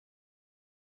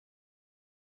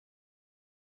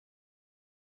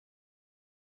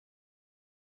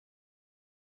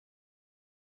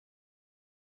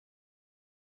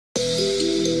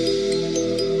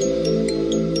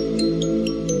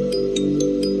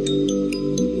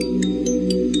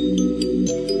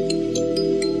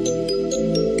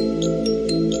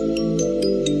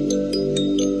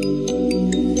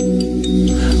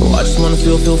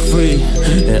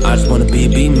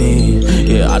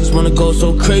just wanna go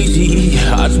so crazy.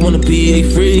 I just wanna be a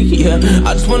freak, yeah.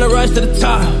 I just wanna rise to the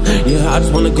top, yeah. I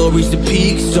just wanna go reach the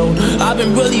peak. So I've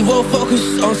been really well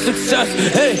focused on success.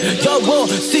 Hey, yo, we'll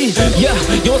see, yeah.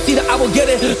 You won't see that I will get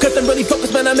it, cause I'm really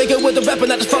focused, man. I make it with the rap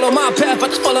and I just follow my path. I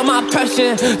just follow my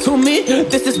passion. To me,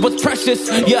 this is what's precious,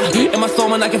 yeah. In my soul,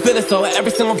 man, I can feel it. So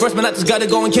every single verse, man, I just gotta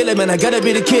go and kill it, man. I gotta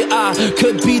be the kid. I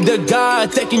could be the guy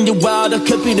taking you wild. I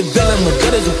could be the villain, but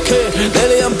good as a kid.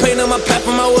 Lately I'm painting my path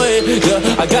on my way,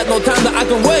 yeah. I got no time that I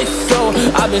can waste, so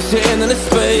I've been sitting in the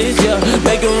space, yeah.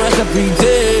 Making rest every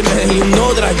day, man. You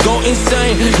know that I go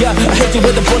insane, yeah. I hit you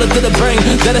with a bullet to the brain.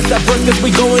 Let us stop first, cause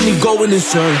we going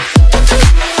insane.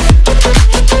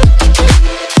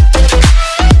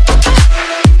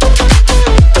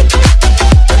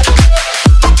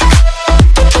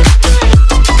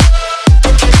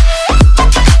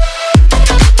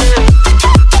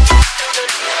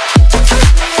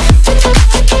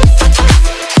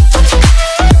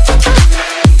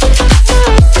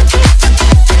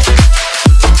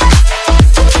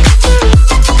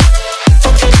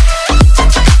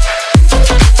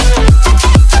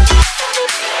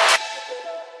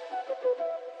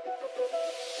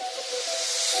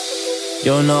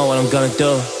 You don't know what I'm gonna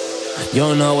do, you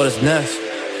don't know what is next.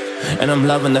 And I'm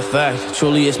loving the fact,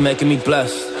 truly it's making me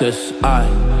blessed. Cause I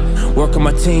work on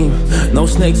my team, no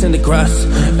snakes in the grass.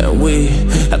 And we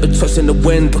have a trust in the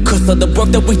wind because of the work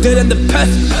that we did in the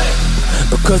past.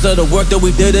 Because of the work that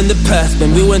we did in the past.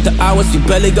 When we went to hours, you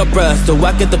barely got rest. So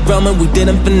I get the realm and we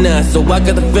didn't finesse. So I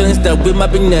got the feelings that we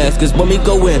might be next. Cause when we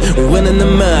go in, we win in the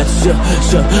match, yeah,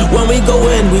 yeah. When we go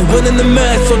in, we win in the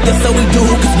match. So that's how we do,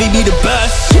 cause we be the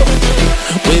best, yeah.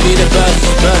 We be the best,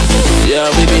 best, yeah,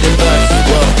 we be the best,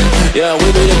 whoa. Yeah,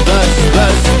 we be the best,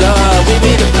 best, we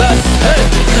be the best, hey.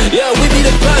 Yeah, we be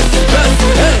the best, best,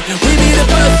 hey. We be the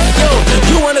best, yo.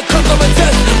 You wanna come and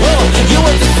test, whoa. You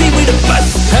want to see we the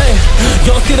best, hey.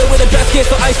 You don't see that we're the best kid,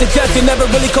 so I suggest you never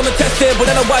really come and test it.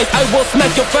 But otherwise, I will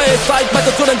smack your face like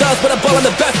Michael Jordan does with a ball in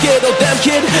the basket. Oh damn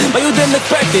kid, but you didn't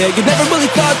expect it. You never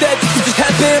really thought that this could just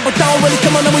happen. But now really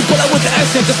come on and we pull out with the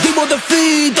action. Cause people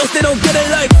defeat those they don't get it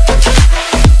like.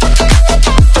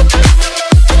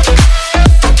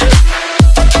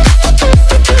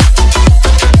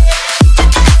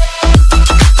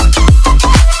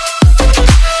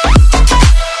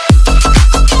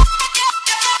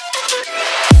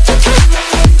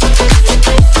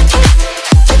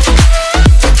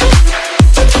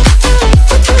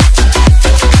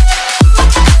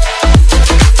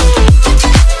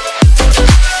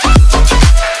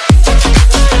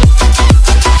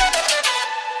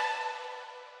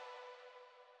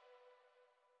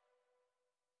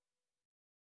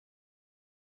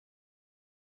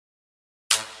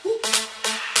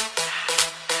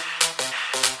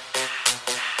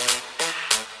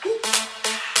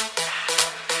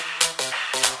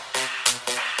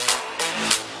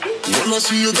 When I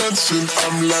see you dancing,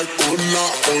 I'm like, hola,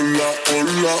 hola,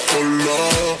 hola, hola.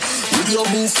 With your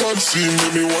move fancy,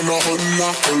 make me wanna hola,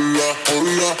 hola,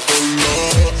 hola, hola.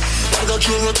 I got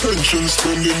your attention,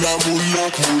 spending that moolah,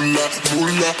 moolah,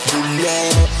 moolah,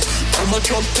 moolah. I'm a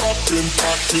drop popping,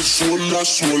 pocket, swolla,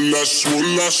 swolla,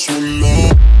 swolla,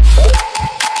 swolla.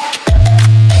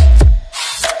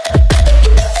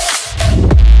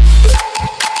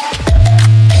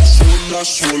 Swolla,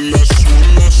 swolla,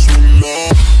 swolla, swolla.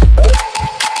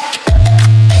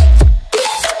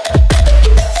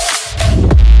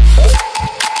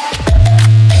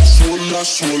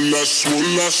 Swolla,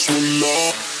 swolla, swolla.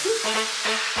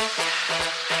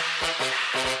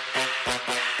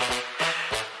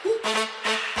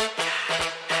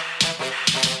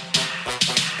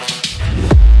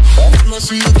 When I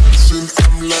see you dancing,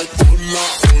 I'm like, hola,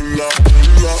 hola,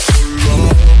 hola, hola.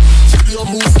 See your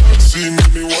move fancy,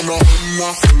 make me wanna hola,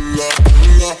 hola,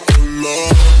 hola, hola.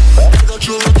 I got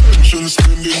your attention,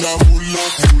 spending that moolah,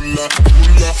 moolah,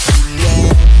 moolah,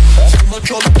 moolah. I'm a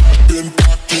drop in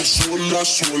pocket, swolla,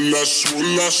 swolla,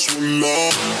 swolla, swolla.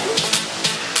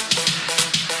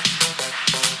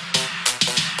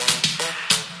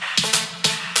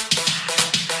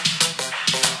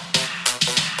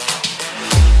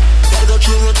 I got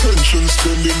your attention,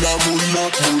 spending that moolah,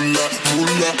 moolah,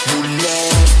 moolah, moolah.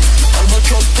 I'm a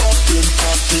drop in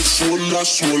pocket, swolla,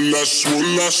 swolla,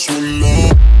 swolla, swolla.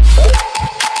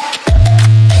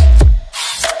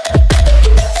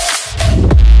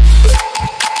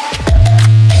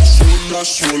 Swolla,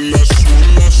 swolla,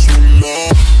 swolla.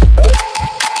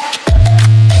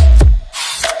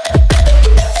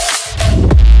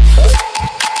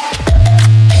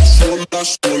 Swolla,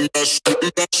 swolla,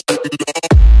 swolla, swolla.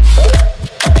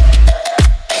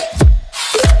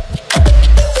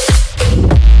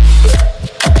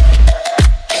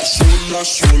 Swalla,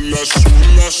 swalla,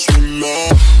 swalla, swalla.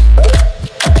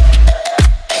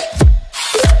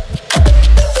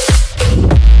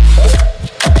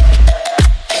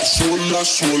 Swalla,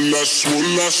 swalla,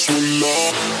 swalla, swalla.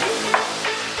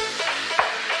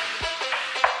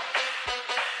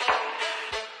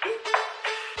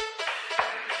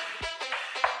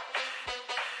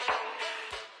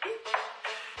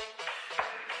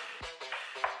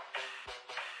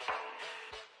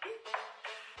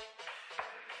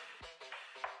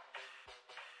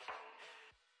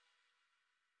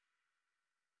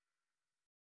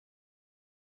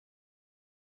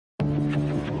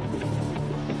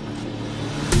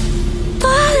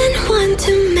 One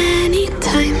too many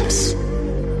times,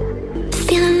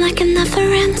 feeling like it never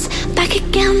ends. Back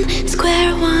again,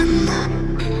 square one.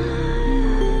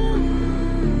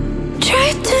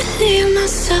 Try to leave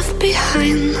myself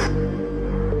behind,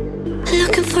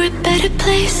 looking for a better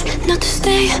place, not to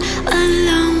stay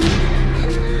alone.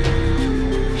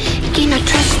 Gain our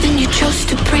trust and you chose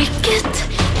to break it.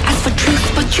 Ask for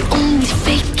truth but you only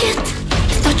fake it.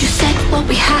 Thought you said what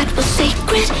we had was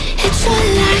sacred. It's all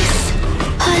lies,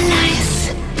 all lies.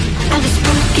 I was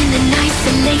broken and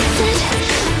isolated,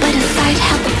 but inside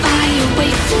held the fire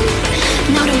waiting.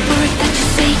 Not a word that you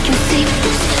say can save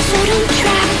this, so don't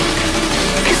try,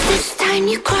 'cause this time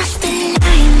you crossed the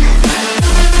line.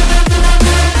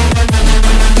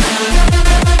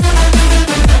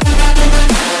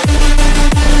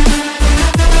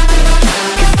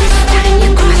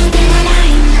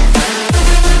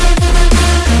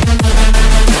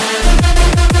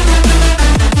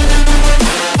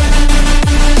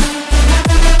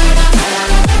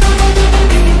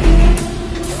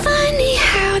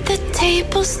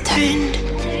 Turned.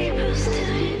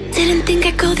 Didn't think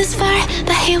I'd go this far,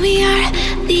 but here we are,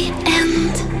 the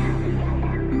end.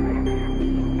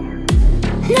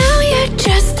 Now you're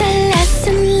just a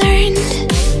lesson learned,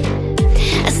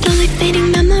 a slowly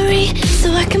fading memory, so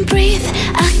I can breathe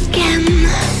again.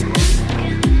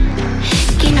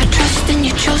 Gain our trust and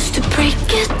you chose to break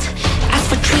it. Ask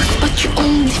for truth but you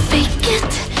only fake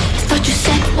it. Thought you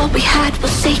said what we had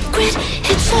was sacred.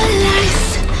 It's all lies,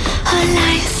 all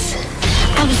lies.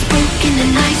 I was broken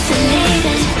and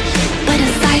isolated, but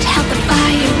inside held the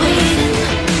fire waiting.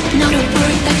 Not a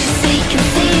word that you say can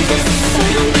save this, so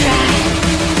don't try,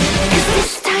 'cause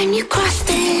this time you crossed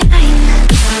the line.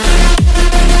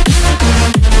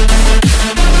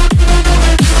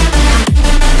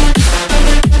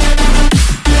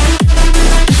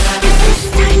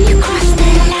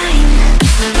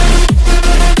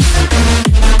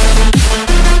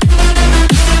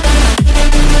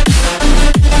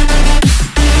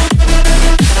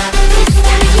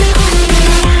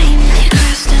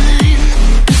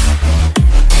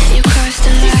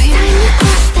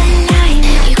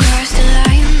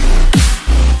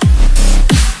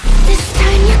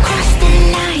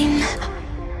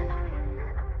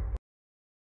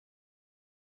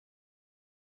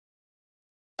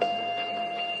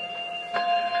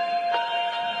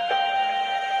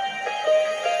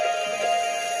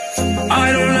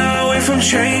 I don't know if I'm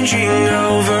changing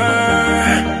over.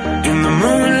 In the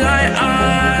moonlight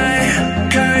I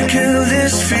can't kill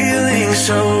this feeling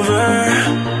sober,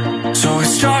 so I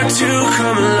start to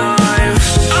come alive.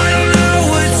 I don't know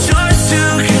what starts to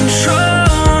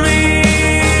control me.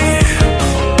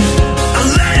 I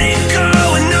let it go,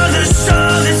 another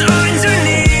soul that's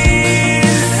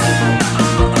underneath.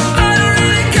 I don't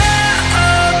really care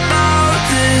about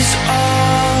this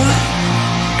all.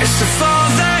 It's the fall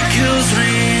that kills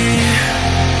me.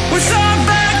 With our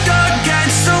back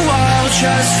against the wall,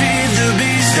 just feed the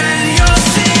beast and you'll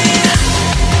see.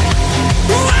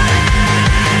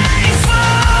 Wait for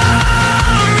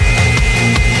me.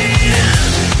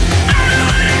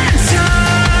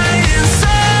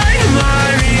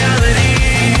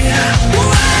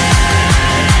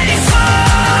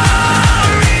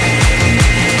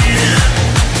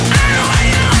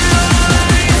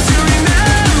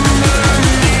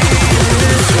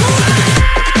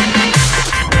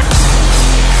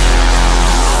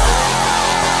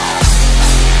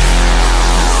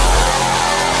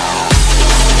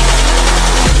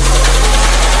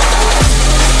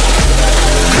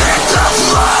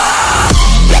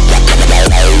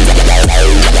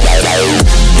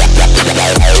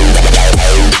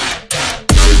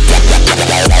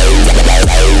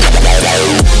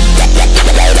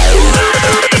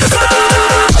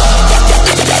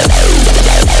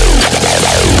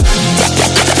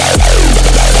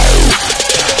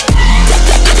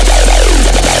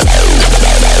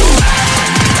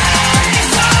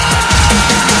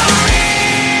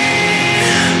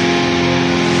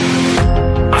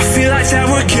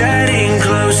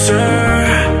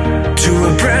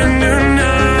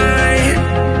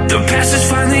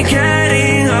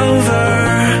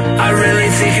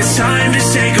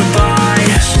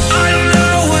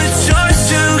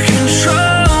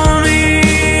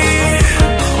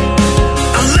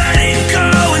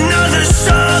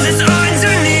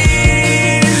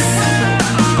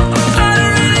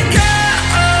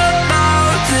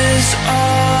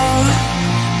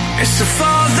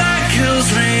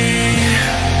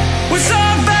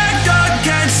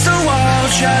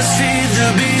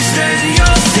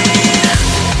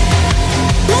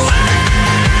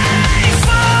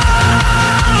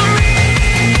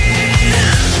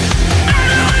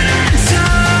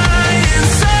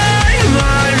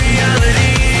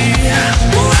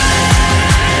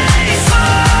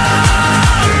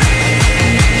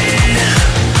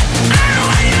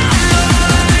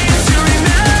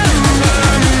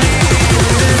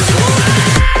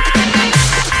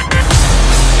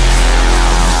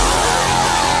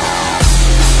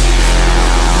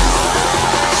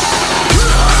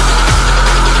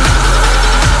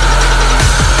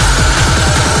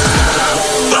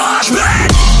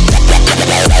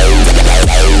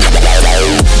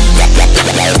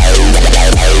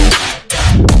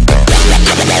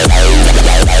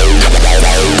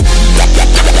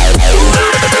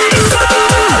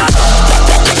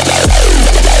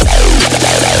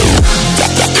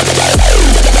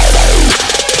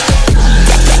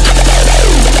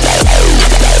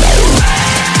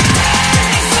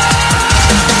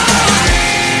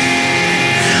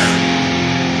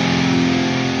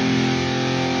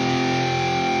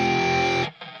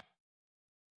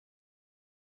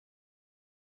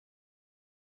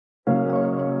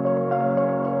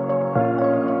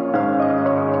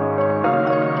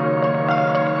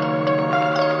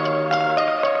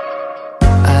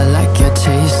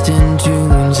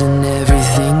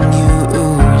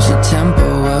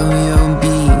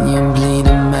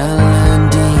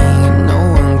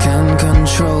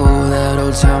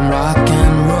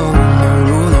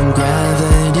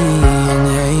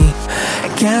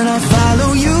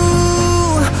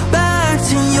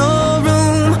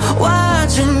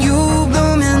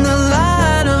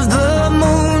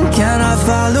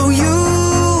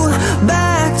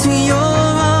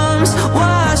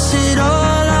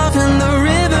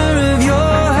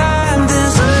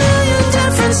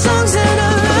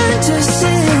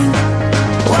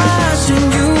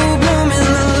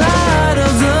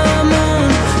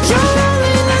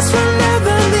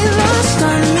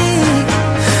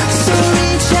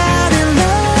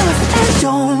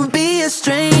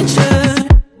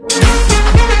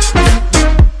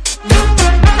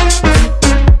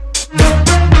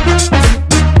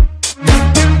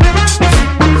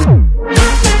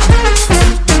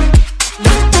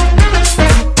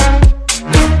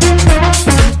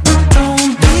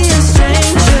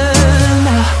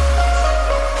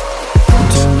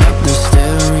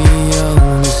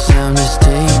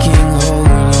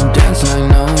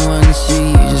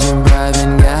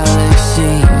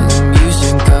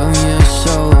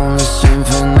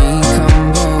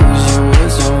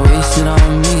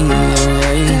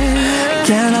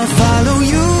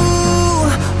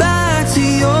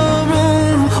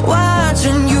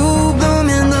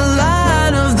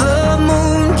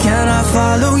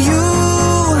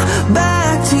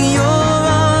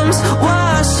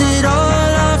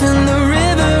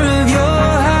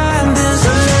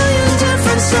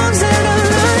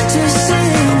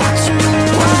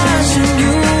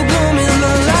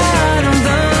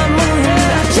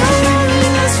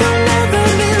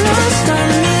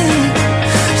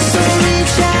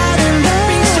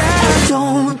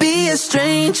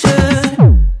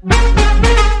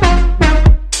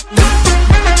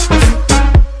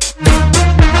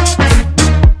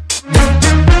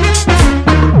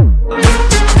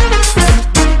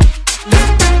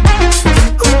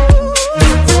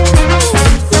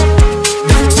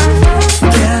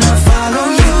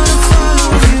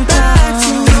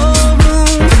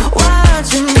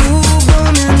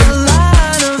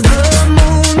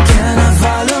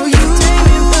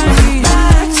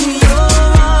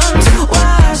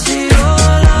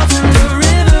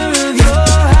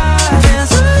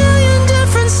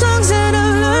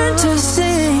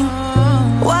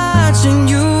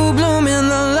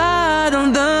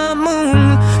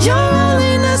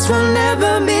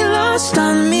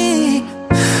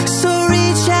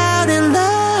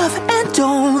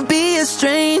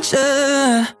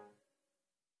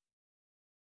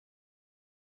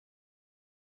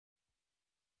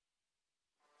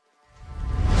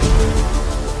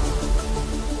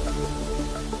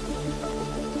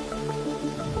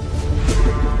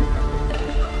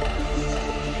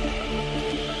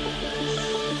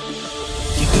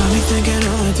 thinking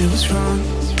all I did was wrong.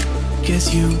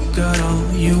 Guess you got all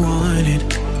you wanted.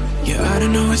 Yeah, I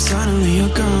don't know why suddenly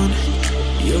you're gone.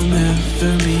 You'll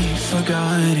never be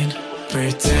forgotten.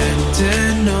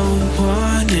 Pretending no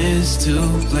one is to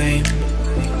blame.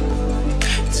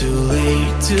 Too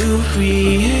late to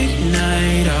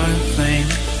reignite our flame.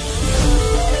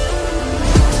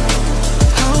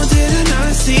 How did I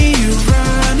not see you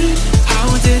running? How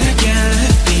did I get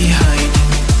left behind?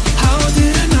 How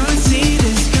did I not see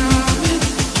this coming?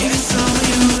 Guess all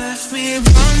you left me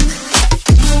run.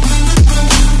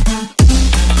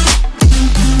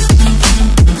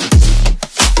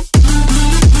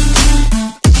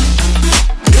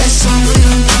 Guess all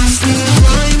you left me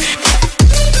run.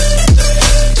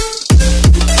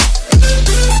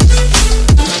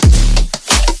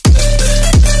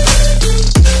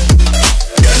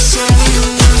 Guess all you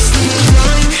left me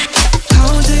run.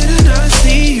 How did I not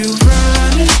see you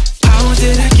running? How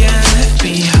did I get left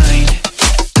behind?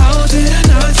 How did I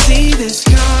not see this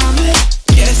coming?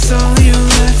 Guess all you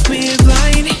left me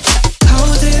blind. How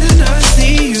did I not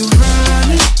see you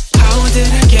running? How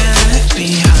did I get left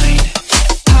behind?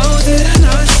 How did I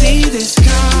not see this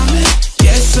coming?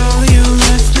 Guess all you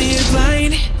left me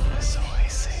blind.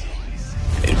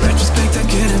 In retrospect, I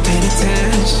could have paid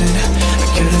attention. I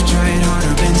could have tried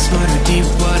harder, been smarter. Deep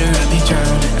water, I'd be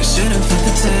drowned. I should have felt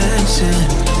the tension.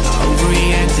 I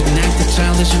overreacted and acted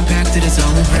childish, impacted us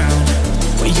all around.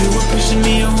 When you were pushing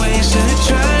me away, I should have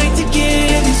tried to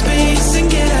give you space and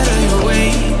get out of your way.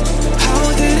 How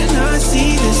did I not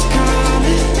see this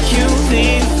coming? You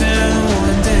leaving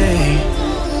one day.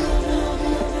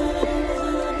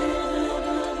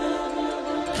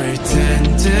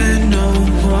 Pretending no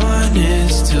one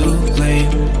is to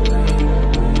blame.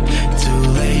 Too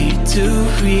late to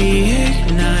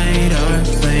reignite our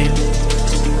flame.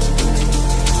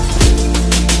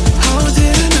 How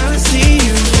did I not see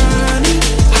you running?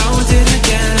 How did I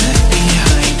get left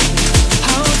behind?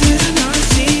 How did I not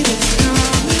see this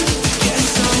coming?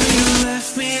 Guess all you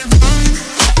left me run.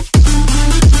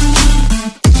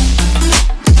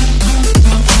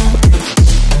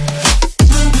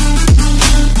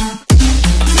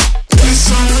 Guess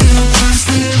all you left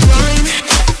me run.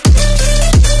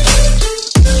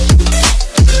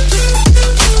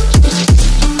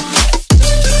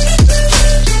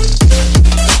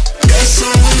 Guess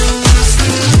all you left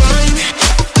me run.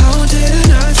 How did I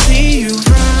not see you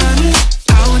running?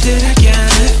 How did I get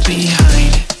left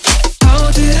behind? How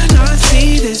did I not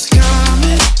see this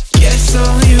coming? Guess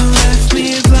all you left me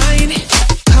blind.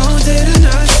 How did I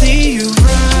not see you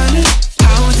running?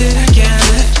 How did I get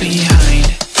left behind?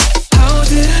 How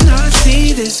did I not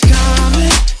see this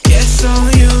coming? Guess all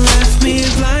you left me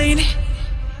blind.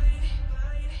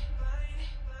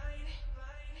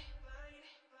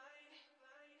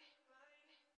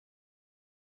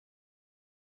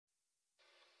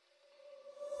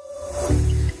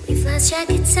 We've lost track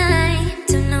of time,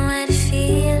 don't know how to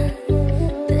feel,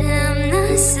 but I'm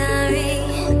not sorry.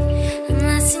 I'm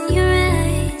lost in your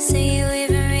eyes, are you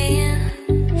even real?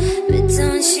 But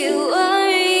don't you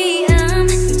worry, I'm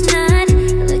not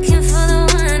looking for the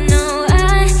one. No,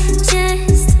 I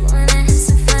just wanna have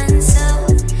some fun. So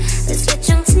let's get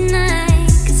drunk tonight,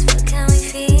 'cause fuck how we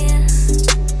feel.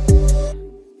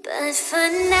 But for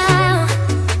now,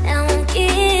 I won't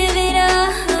give it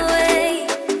all away,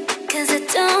 'cause I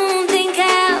don't think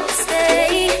I'll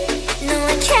stay. No,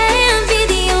 I can't be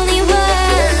the only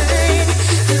one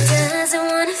who doesn't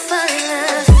wanna fall in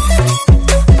love.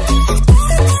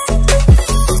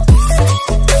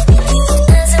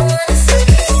 Doesn't wanna fall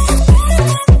in love.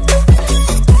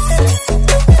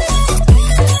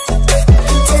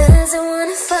 Doesn't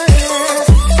wanna fall in love.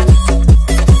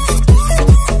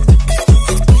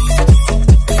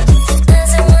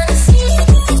 Doesn't wanna feel.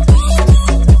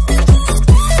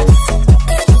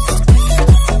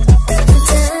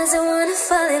 Doesn't wanna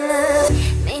fall in love.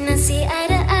 May not see eye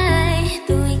to eye,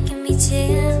 but we can be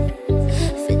chill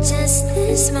for just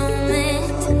this moment.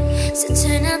 So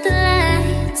turn out the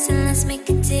lights and let's make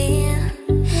a deal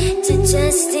to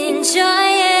just enjoy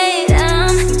it.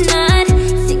 I'm not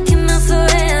thinking about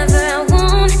forever. I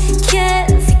won't care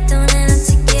if we don't end up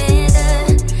together.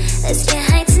 Let's get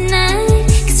high tonight,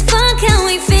 'cause fuck how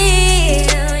we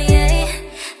feel, yeah.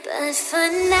 But for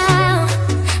now,